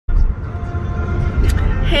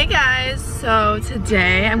Hey guys, so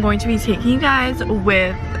today I'm going to be taking you guys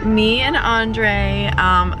with me and Andre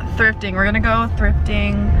thrifting. We're gonna go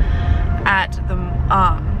thrifting at the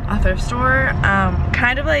a thrift store,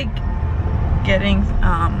 kind of like getting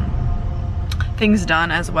things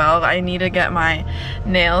done as well. I need to get my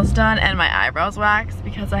nails done and my eyebrows waxed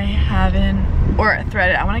because I haven't, or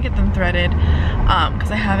threaded. I want to get them threaded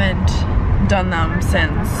because I haven't done them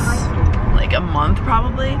since like a month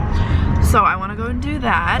probably. So I want to go and do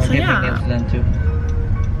that. So yeah. Nails done too.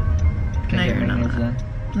 No, you're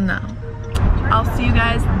not. No. I'll see you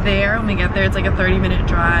guys there when we get there. It's like a 30-minute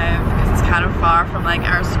drive because it's kind of far from like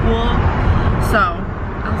our school. So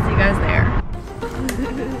I'll see you guys there.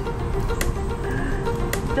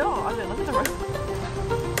 No, Andre, look at the road.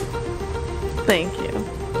 Thank you.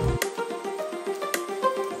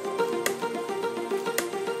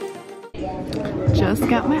 Just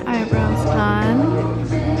got my eyebrows done,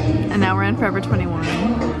 and now we're in Forever 21.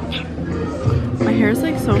 My hair is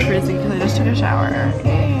like so frizzy because I just took a shower.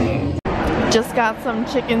 Just got some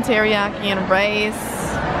chicken teriyaki and rice.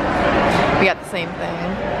 We got the same thing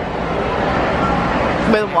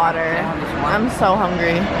with water. I'm so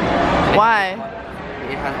hungry. Why?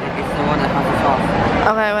 It's the one that has the sauce.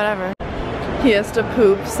 Okay, whatever. He has to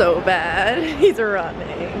poop so bad. He's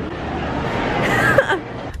running.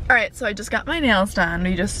 Alright, so I just got my nails done.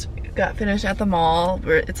 We just got finished at the mall.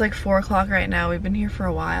 It's like 4 o'clock right now. We've been here for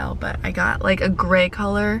a while, but I got like a gray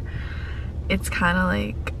color. It's kind of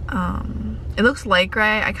like, it looks light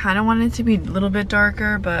gray. I kind of want it to be a little bit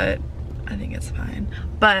darker, but I think it's fine.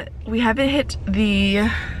 But we haven't hit the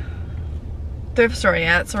thrift store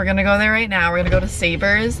yet, so we're gonna go there right now. We're gonna go to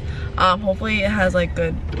Sabres. Hopefully it has like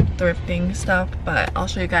good thrifting stuff, but I'll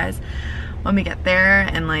show you guys when we get there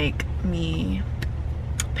and like me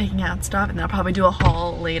picking out stuff, and then I'll probably do a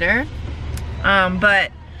haul later.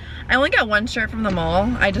 But I only got one shirt from the mall.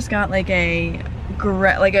 I just got like an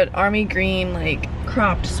army green like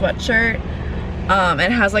cropped sweatshirt.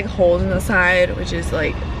 It has like holes in the side, which is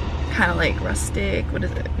like kind of like rustic. What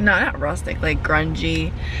is it? No, not rustic, like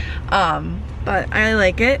grungy. But I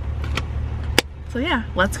like it. So yeah,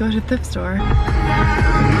 let's go to the thrift store.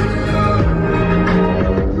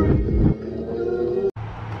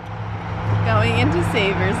 Going into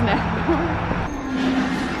Sabres now.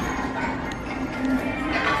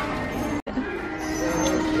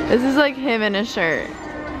 This is like him in a shirt.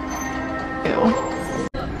 Ew.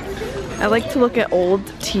 I like to look at old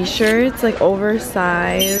t-shirts, like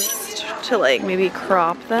oversized, to like maybe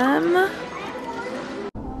crop them.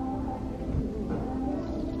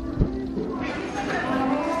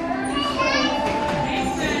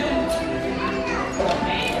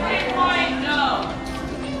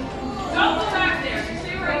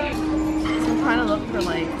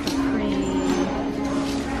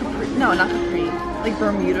 No, not capri. Like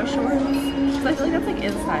Bermuda shorts. Cause I feel like that's like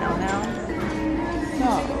in style now. So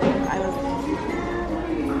I'm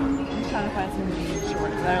trying to find some jean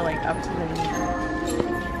shorts that are like up to the knee.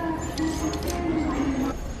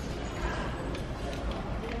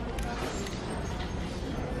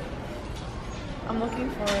 I'm looking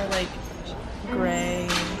for like gray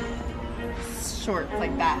shorts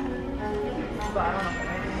like that. But I don't know if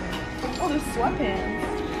I can. Oh, there's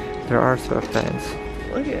sweatpants. There are sweatpants.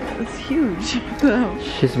 Look at it, it's huge though.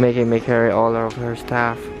 She's making me carry all of her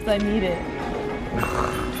stuff. Because I need it.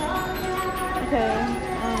 Okay.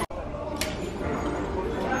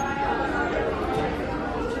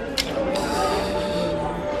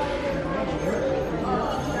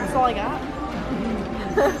 That's all I got.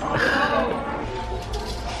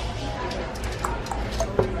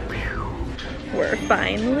 We're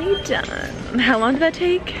finally done. How long did that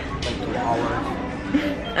take? Like 2 hours.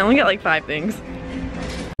 I only got like 5 things.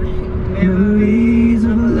 Memories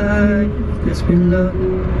of life that's been loved.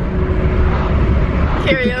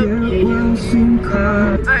 Karaoke.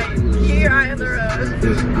 Alright, keep your eye on the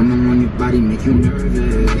road. I'm on your body, make you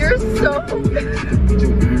nervous. You're so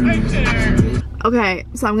I can't. Okay,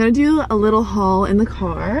 so I'm gonna do a little haul in the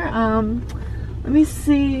car. Let me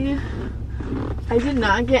see. I did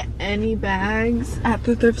not get any bags at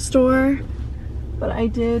the thrift store, but I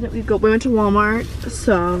did. We went to Walmart,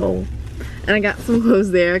 so. And I got some clothes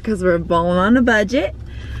there because we're balling on a budget.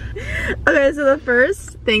 Okay, so the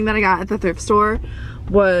first thing that I got at the thrift store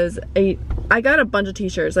was I got a bunch of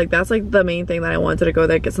t-shirts. Like that's like the main thing that I wanted to go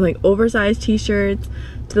there, get some like oversized t-shirts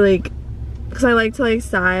to like, because I like to like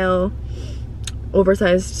style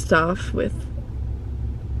oversized stuff with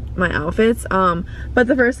my outfits. But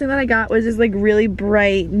the first thing that I got was this like really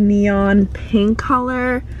bright neon pink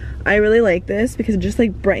color. I really like this because it just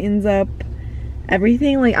like brightens up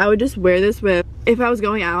everything. Like I would just wear this with, if I was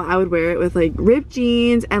going out, I would wear it with like ripped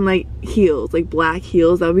jeans and like heels, like black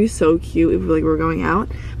heels. That would be so cute if like we were going out.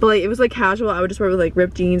 But like it was like casual, I would just wear it with like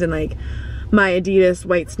ripped jeans and like my Adidas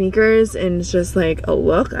white sneakers, and it's just like a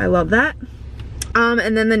look. I love that.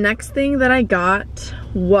 And then the next thing that I got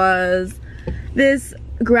was this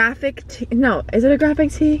graphic tee. No, is it a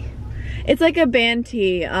graphic tee? It's like a band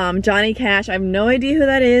tee. Johnny Cash. I have no idea who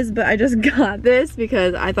that is, but I just got this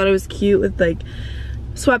because I thought it was cute with like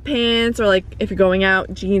sweatpants, or like if you're going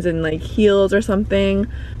out, jeans and like heels or something,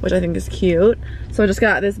 which I think is cute. So I just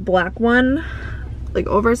got this black one, like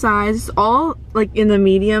oversized, all like in the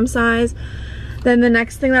medium size. Then the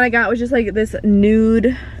next thing that I got was just like this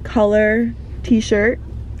nude color t-shirt.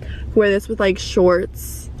 Wear this with like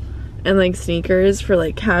shorts and like sneakers for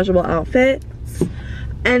like casual outfits.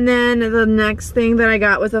 And then the next thing that I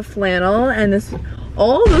got was a flannel, and this,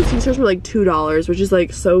 all of those t-shirts were like $2, which is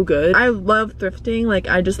like so good. I love thrifting, like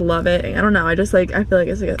I just love it. I don't know, I just like, I feel like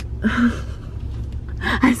it's like a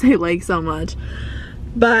I say like so much.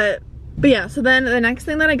 But yeah, so then the next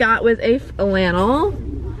thing that I got was a flannel.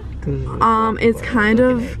 It's kind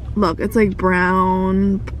of, look, it's like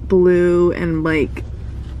brown, blue, and like,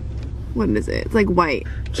 what is it? It's like white.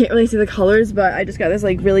 Can't really see the colors, but I just got this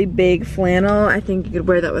like really big flannel. I think you could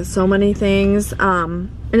wear that with so many things.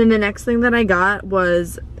 And then the next thing that I got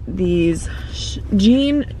was these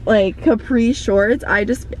jean like capri shorts. I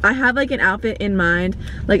had like an outfit in mind,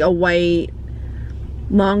 like a white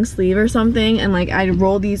long sleeve or something, and like I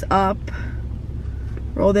roll this up,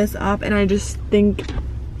 and I just think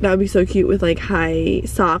that would be so cute with like high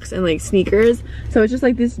socks and like sneakers. So it's just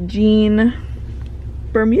like this jean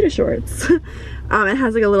Bermuda shorts. It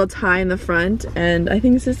has like a little tie in the front, and I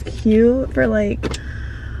think it's just cute for like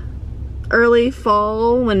early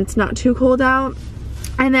fall when it's not too cold out.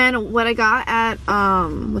 And then what I got at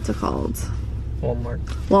what's it called?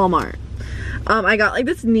 Walmart. I got like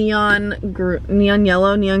this neon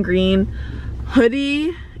yellow, neon green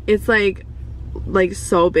hoodie. It's like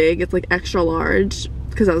so big. It's like extra large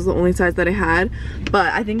because that was the only size that I had. But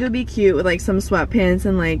I think it would be cute with like some sweatpants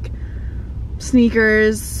and like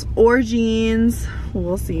sneakers or jeans,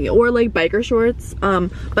 we'll see, or like biker shorts.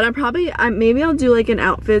 But maybe I'll do like an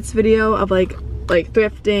outfits video of like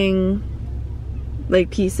thrifting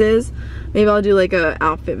like pieces. Maybe I'll do like a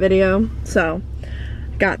outfit video. So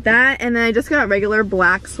got that, and then I just got regular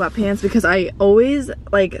black sweatpants because I always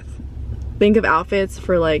like think of outfits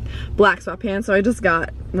for like black sweatpants. So I just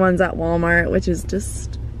got ones at Walmart, which is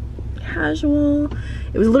just casual.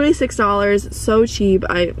 It was literally $6, so cheap.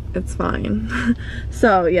 It's fine.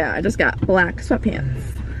 So yeah, I just got black sweatpants.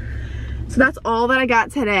 So that's all that I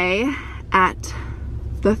got today at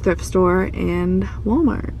the thrift store and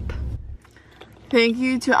Walmart. Thank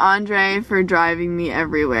you to Andre for driving me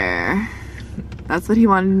everywhere. That's what he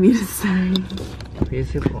wanted me to say.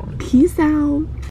 Peace out. Peace out.